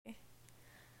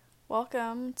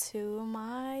Welcome to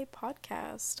my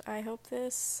podcast. I hope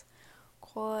this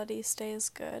quality stays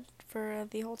good for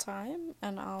the whole time,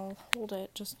 and I'll hold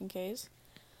it just in case.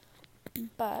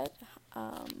 But,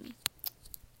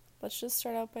 let's just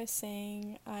start out by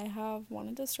saying I have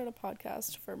wanted to start a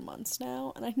podcast for months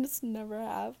now, and I just never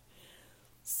have.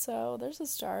 So, there's a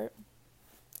start.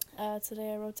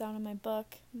 Today I wrote down in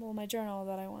my journal,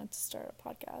 that I wanted to start a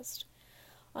podcast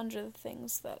under the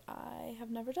things that I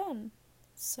have never done.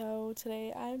 So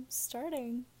today I'm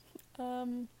starting.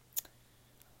 Let's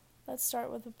start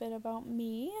with a bit about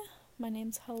me. My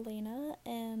name's Helena,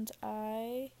 and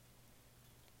I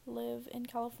live in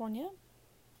California.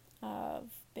 I've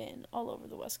been all over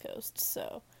the West Coast,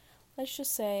 so let's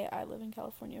just say I live in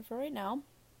California for right now.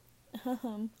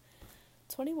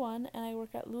 21, and I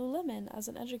work at Lululemon as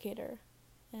an educator.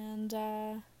 And,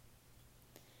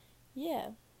 yeah,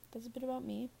 that's a bit about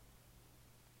me.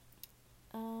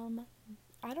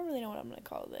 I don't really know what I'm going to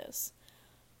call this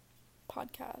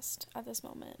podcast at this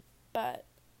moment, but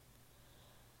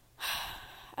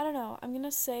I don't know. I'm going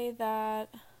to say that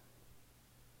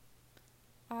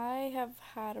I have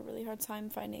had a really hard time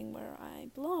finding where I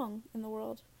belong in the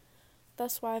world.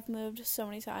 That's why I've moved so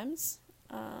many times.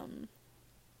 I've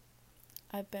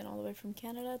been all the way from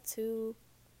Canada to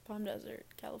Palm Desert,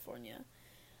 California,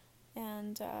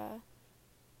 and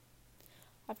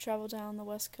I've traveled down the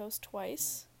West Coast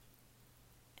twice,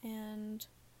 and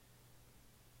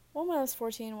one when I was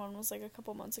 14, one was like a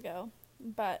couple months ago,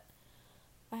 but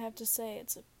I have to say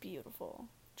it's a beautiful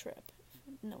trip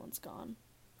if no one's gone.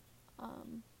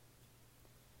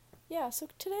 So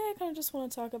today I kind of just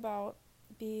want to talk about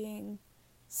being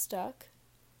stuck.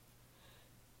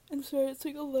 I'm sorry, it's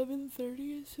like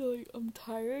 11:30, so like I'm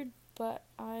tired, but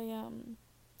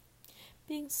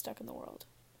being stuck in the world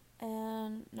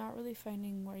and not really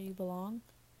finding where you belong,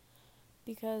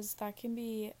 because that can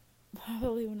be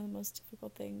probably one of the most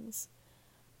difficult things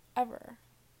ever.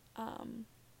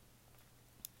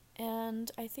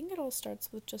 And I think it all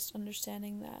starts with just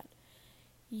understanding that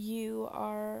you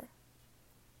are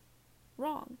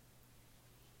wrong.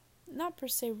 Not per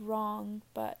se wrong,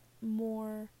 but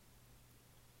more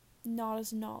not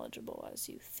as knowledgeable as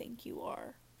you think you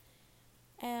are.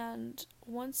 And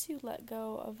once you let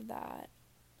go of that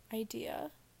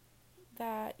idea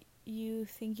that you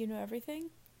think you know everything,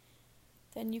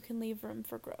 then you can leave room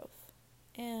for growth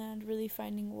and really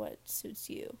finding what suits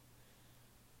you.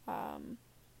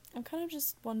 I'm kind of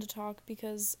just one to talk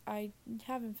because I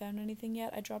haven't found anything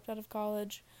yet. I dropped out of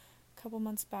college a couple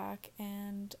months back,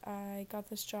 and I got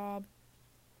this job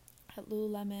at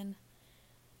Lululemon,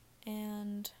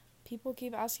 and people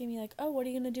keep asking me, like, oh, what are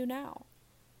you going to do now?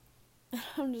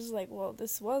 I'm just like, well,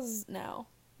 this was now.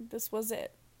 This was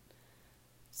it.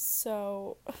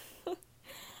 So,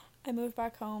 I moved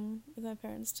back home with my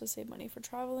parents to save money for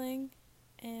traveling,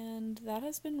 and that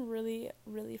has been really,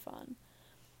 really fun.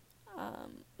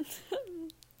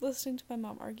 Listening to my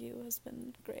mom argue has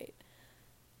been great.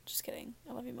 Just kidding.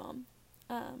 I love you, Mom.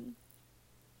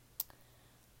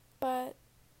 But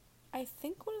I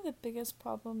think one of the biggest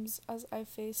problems as I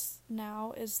face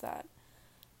now is that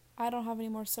I don't have any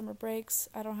more summer breaks.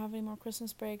 I don't have any more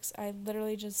Christmas breaks. I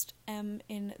literally just am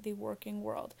in the working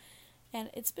world. And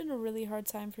it's been a really hard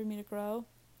time for me to grow,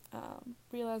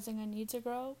 realizing I need to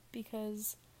grow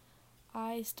because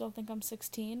I still think I'm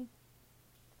 16.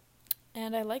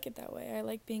 And I like it that way. I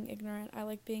like being ignorant. I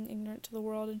like being ignorant to the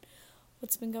world and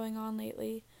what's been going on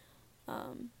lately,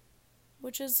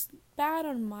 which is bad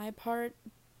on my part,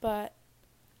 but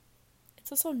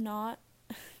it's also not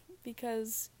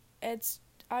because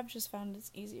I've just found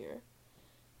it's easier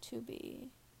to be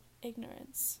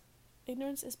ignorance.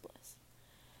 Ignorance is bliss.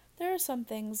 There are some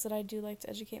things that I do like to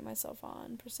educate myself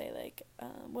on, per se, like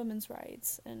women's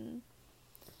rights and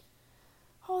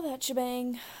all that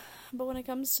shebang. But when it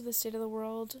comes to the state of the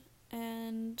world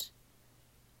and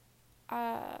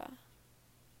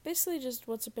basically just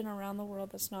what's been around the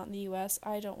world that's not in the U.S.,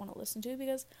 I don't want to listen to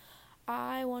because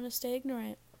I want to stay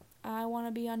ignorant. I want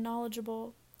to be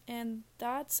unknowledgeable. And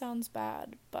that sounds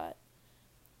bad, but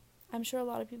I'm sure a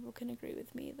lot of people can agree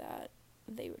with me that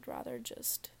they would rather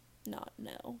just not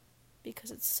know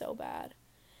because it's so bad.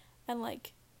 And,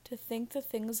 like, to think the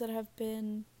things that have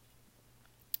been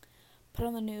put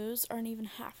on the news aren't even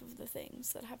half of the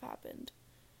things that have happened.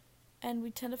 And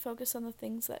we tend to focus on the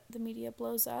things that the media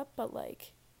blows up, but,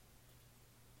 like,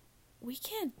 we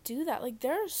can't do that. Like,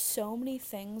 there are so many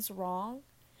things wrong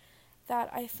that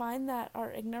I find that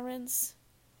our ignorance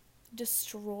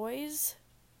destroys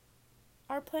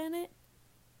our planet,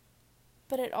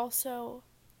 but it also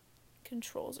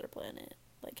controls our planet,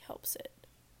 like helps it.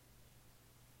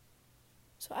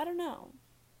 So I don't know.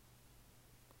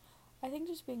 I think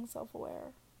just being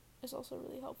self-aware is also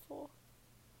really helpful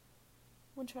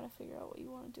when trying to figure out what you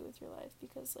want to do with your life,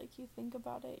 because, like, you think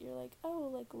about it, you're like,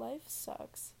 oh, like, life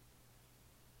sucks.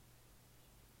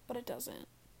 But it doesn't.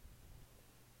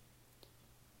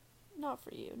 Not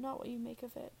for you, not what you make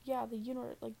of it. Yeah, the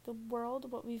universe, like, the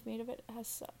world, what we've made of it has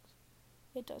sucked.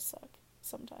 It does suck,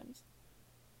 sometimes.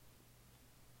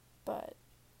 But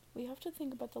we have to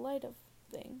think about the light of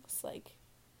things, like,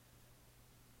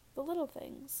 the little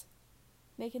things.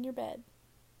 Making your bed.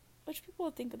 Which people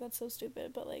would think that that's so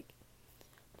stupid, but, like,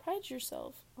 pride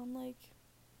yourself on, like,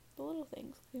 the little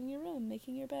things. Cleaning your room,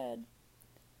 making your bed.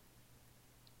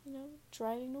 You know,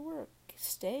 driving to work,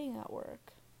 staying at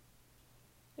work.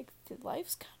 Like,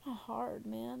 life's kind of hard,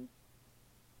 man.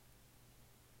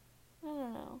 I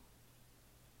don't know.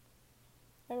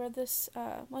 I read this,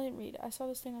 well, I didn't read it. I saw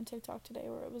this thing on TikTok today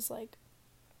where it was like,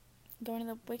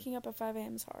 waking up at 5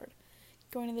 a.m. is hard.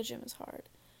 Going to the gym is hard.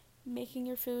 Making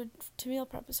your food to meal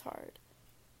prep is hard.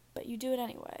 But you do it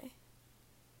anyway.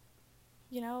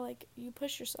 You know, like, you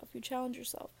push yourself, you challenge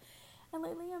yourself. And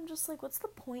lately I'm just like, what's the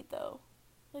point, though?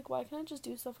 Like, why can't I just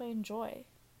do stuff I enjoy?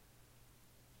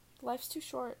 Life's too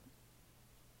short.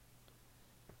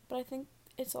 But I think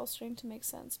it's all starting to make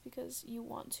sense because you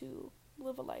want to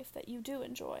live a life that you do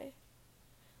enjoy.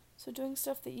 So doing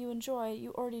stuff that you enjoy,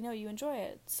 you already know you enjoy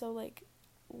it. So, like,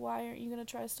 why aren't you going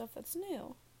to try stuff that's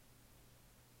new?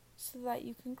 So that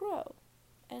you can grow.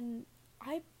 And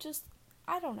I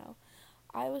don't know.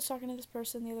 I was talking to this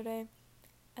person the other day,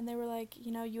 and they were like,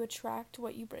 you know, you attract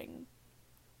what you bring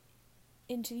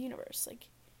into the universe. Like,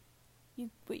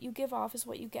 what you give off is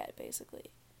what you get, basically.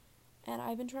 And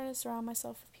I've been trying to surround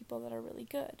myself with people that are really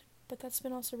good. But that's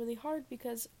been also really hard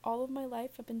because all of my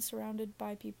life I've been surrounded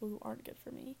by people who aren't good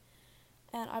for me.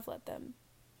 And I've let them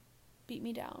beat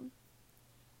me down.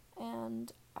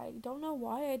 And I don't know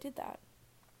why I did that.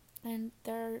 And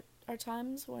there are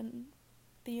times when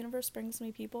the universe brings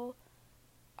me people,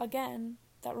 again,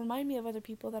 that remind me of other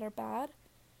people that are bad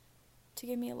to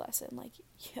give me a lesson. Like,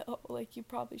 yo, like, you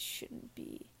probably shouldn't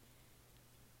be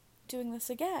doing this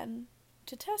again,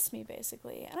 to test me,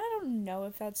 basically. And I don't know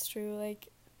if that's true. Like,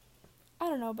 I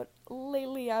don't know, but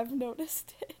lately I've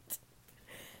noticed it.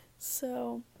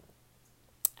 So,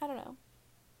 I don't know.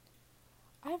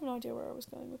 I have no idea where I was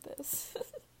going with this.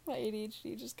 My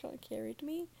ADHD just kind of carried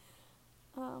me.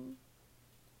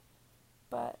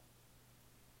 But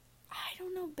I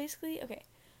don't know, basically, okay,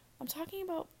 I'm talking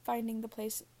about finding the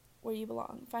place where you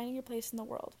belong, finding your place in the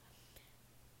world.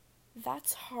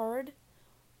 That's hard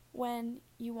when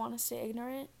you want to stay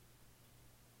ignorant,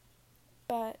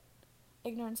 but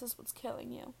ignorance is what's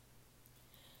killing you.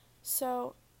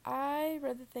 So, I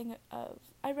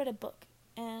read a book,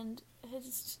 and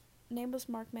his name was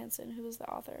Mark Manson, who was the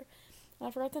author, and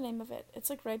I forgot the name of it. It's,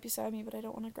 like, right beside me, but I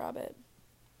don't want to grab it.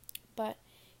 But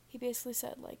he basically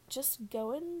said, like, just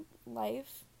go in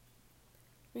life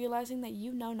realizing that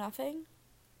you know nothing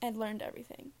and learned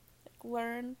everything. Like,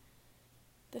 learn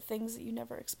the things that you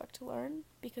never expect to learn,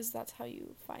 because that's how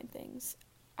you find things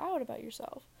out about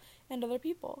yourself and other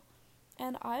people.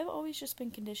 And I've always just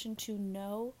been conditioned to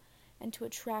know and to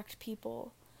attract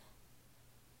people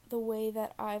the way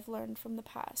that I've learned from the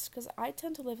past, because I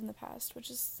tend to live in the past, which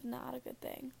is not a good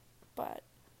thing. But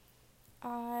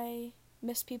I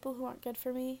miss people who aren't good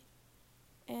for me,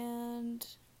 and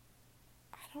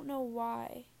I don't know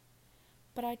why,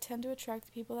 but I tend to attract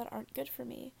the people that aren't good for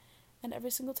me, and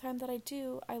every single time that I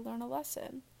do, I learn a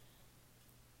lesson.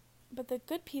 But the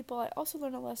good people I also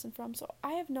learn a lesson from, so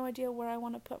I have no idea where I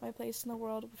want to put my place in the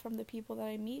world from the people that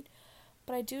I meet,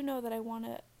 but I do know that I want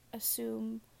to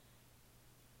assume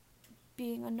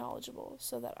being unknowledgeable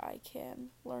so that I can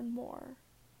learn more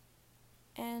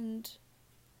and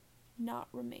not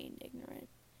remain ignorant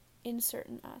in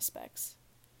certain aspects.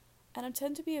 And I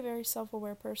tend to be a very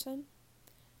self-aware person,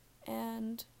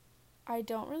 and I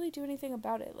don't really do anything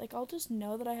about it. Like, I'll just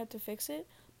know that I have to fix it,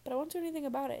 but I won't do anything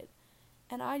about it.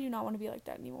 And I do not want to be like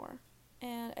that anymore.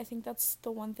 And I think that's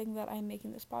the one thing that I'm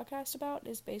making this podcast about,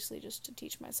 is basically just to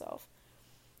teach myself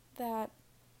that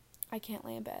I can't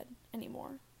lay in bed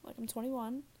anymore. Like, I'm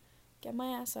 21, get my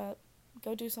ass up,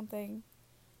 go do something,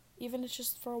 even if it's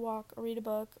just for a walk or read a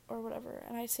book or whatever.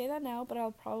 And I say that now, but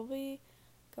I'll probably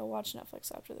go watch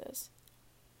Netflix after this.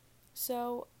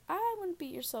 So I wouldn't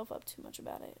beat yourself up too much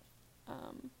about it,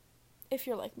 if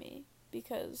you're like me,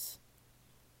 because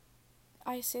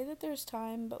I say that there's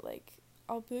time, but, like,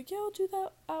 I'll be like, yeah, I'll do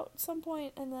that at some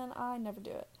point, and then I never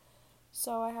do it.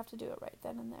 So I have to do it right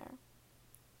then and there.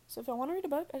 So if I want to read a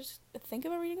book, I just think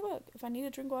about reading a book. If I need to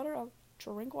drink water, I'll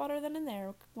drink water then and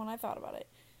there when I thought about it,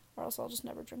 or else I'll just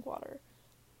never drink water.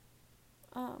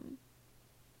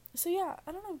 So yeah,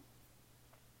 I don't know.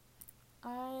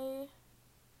 I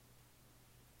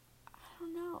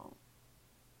don't know.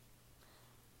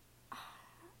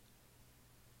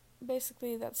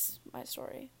 Basically, that's my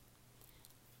story.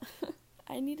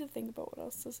 I need to think about what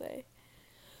else to say.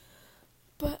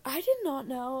 But I did not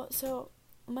know. So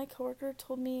my coworker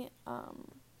told me.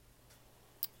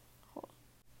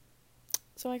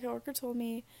 So my coworker told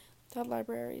me that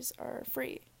libraries are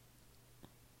free,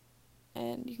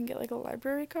 and you can get like a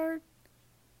library card,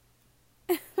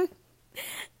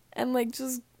 and like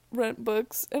just rent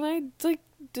books. And I like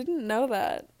didn't know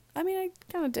that. I mean, I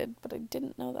kind of did, but I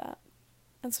didn't know that.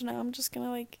 And so now I'm just gonna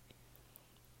like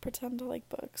pretend to like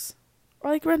books,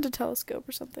 or like rent a telescope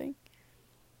or something.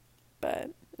 But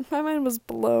my mind was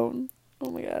blown. Oh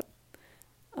my god.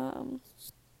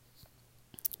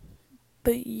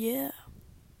 But yeah.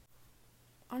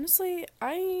 Honestly,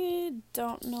 I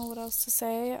don't know what else to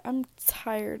say. I'm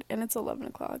tired and it's 11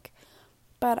 o'clock.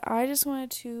 But I just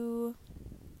wanted to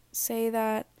say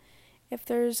that if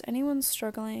there's anyone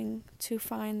struggling to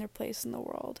find their place in the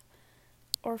world,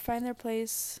 or find their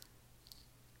place,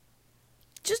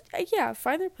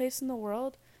 find their place in the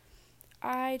world,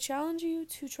 I challenge you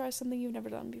to try something you've never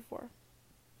done before.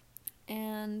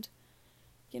 And,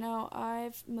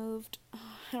 I've moved, I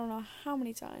don't know how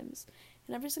many times,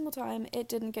 and every single time it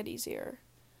didn't get easier.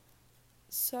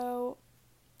 So,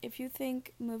 if you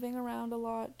think moving around a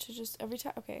lot to just every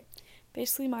time, okay,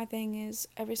 basically my thing is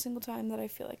every single time that I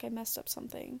feel like I messed up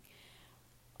something,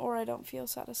 or I don't feel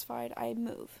satisfied, I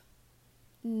move,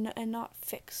 and not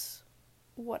fix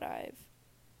what I've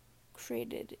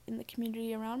created in the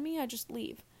community around me. I just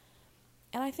leave.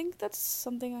 And I think that's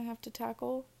something I have to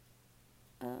tackle.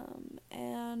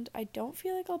 And I don't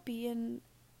feel like I'll be in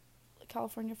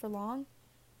California for long,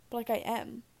 but like I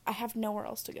am. I have nowhere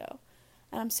else to go.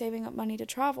 And I'm saving up money to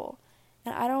travel.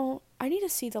 And I need to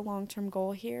see the long-term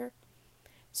goal here.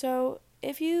 So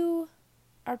if you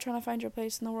are trying to find your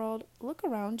place in the world, look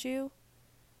around you.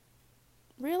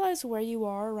 Realize where you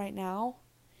are right now.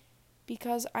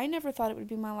 Because I never thought it would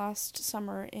be my last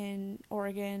summer in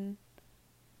Oregon,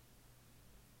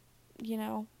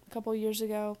 a couple years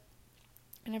ago.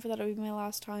 I never thought it would be my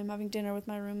last time having dinner with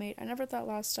my roommate. I never thought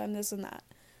last time this and that.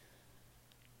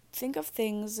 Think of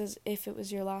things as if it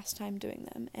was your last time doing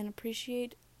them, and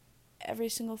appreciate every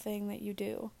single thing that you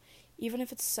do, even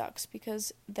if it sucks,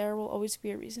 because there will always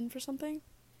be a reason for something.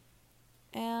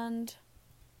 And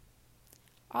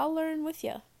I'll learn with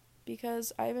you,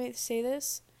 because I may say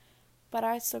this, but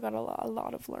I still got a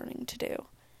lot of learning to do.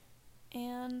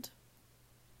 And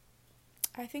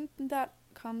I think that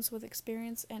comes with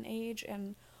experience and age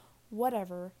and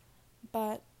whatever,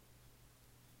 but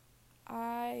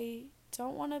I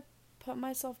don't want to put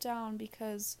myself down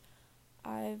because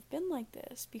I've been like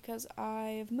this, because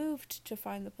I've moved to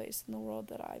find the place in the world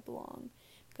that I belong,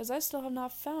 because I still have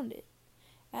not found it.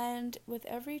 And with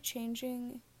every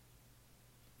changing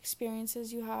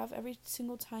experiences you have, every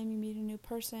single time you meet a new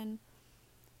person,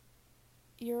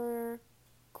 your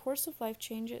course of life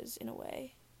changes in a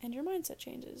way, and your mindset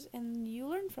changes, and you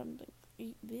learn from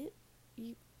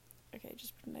okay,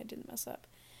 just pretend I didn't mess up.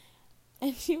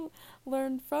 And you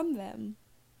learn from them.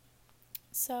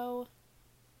 So,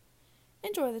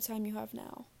 enjoy the time you have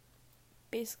now.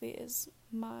 Basically is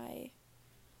my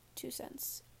 2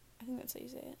 cents. I think that's how you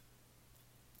say it.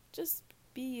 Just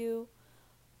be you.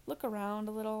 Look around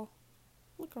a little.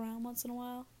 Look around once in a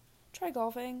while. Try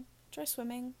golfing. Try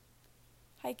swimming.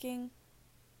 Hiking.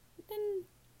 And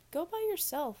go by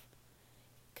yourself.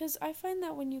 Because I find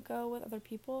that when you go with other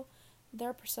people,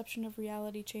 their perception of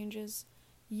reality changes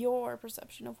your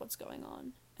perception of what's going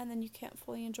on. And then you can't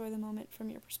fully enjoy the moment from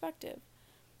your perspective.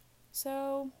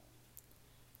 So,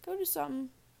 go do something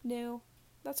new.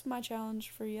 That's my challenge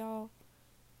for y'all.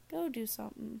 Go do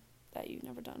something that you've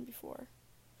never done before.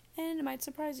 And it might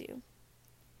surprise you.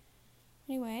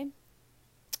 Anyway,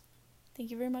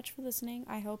 thank you very much for listening.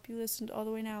 I hope you listened all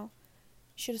the way now.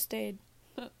 You should have stayed.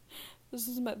 This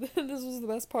was the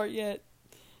best part yet.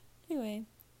 Anyway,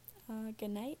 good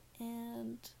night,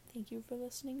 and thank you for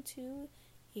listening to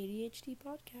ADHD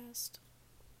Podcast.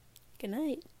 Good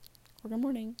night, or good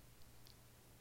morning.